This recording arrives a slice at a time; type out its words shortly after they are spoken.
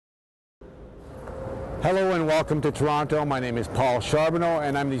Hello and welcome to Toronto. My name is Paul Charbonneau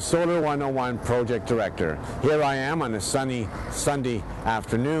and I'm the Solar 101 Project Director. Here I am on a sunny Sunday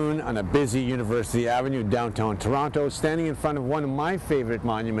afternoon on a busy University Avenue, downtown Toronto, standing in front of one of my favorite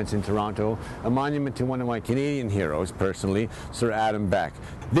monuments in Toronto, a monument to one of my Canadian heroes, personally, Sir Adam Beck.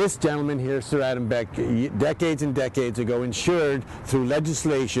 This gentleman here, Sir Adam Beck, decades and decades ago ensured through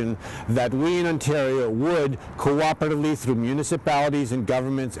legislation that we in Ontario would cooperatively through municipalities and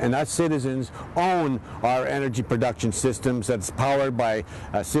governments and us citizens own our energy production systems that's powered by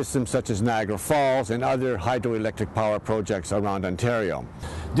systems such as Niagara Falls and other hydroelectric power projects around Ontario.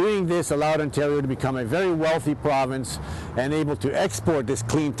 Doing this allowed Ontario to become a very wealthy province and able to export this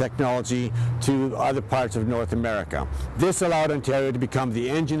clean technology to other parts of North America. This allowed Ontario to become the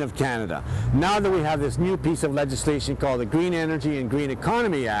engine of Canada. Now that we have this new piece of legislation called the Green Energy and Green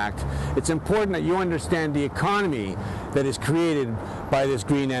Economy Act, it's important that you understand the economy that is created by this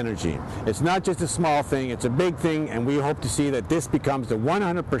green energy. It's not just a small thing, it's a big thing, and we hope to see that this becomes the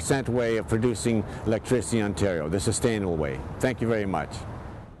 100% way of producing electricity in Ontario, the sustainable way. Thank you very much.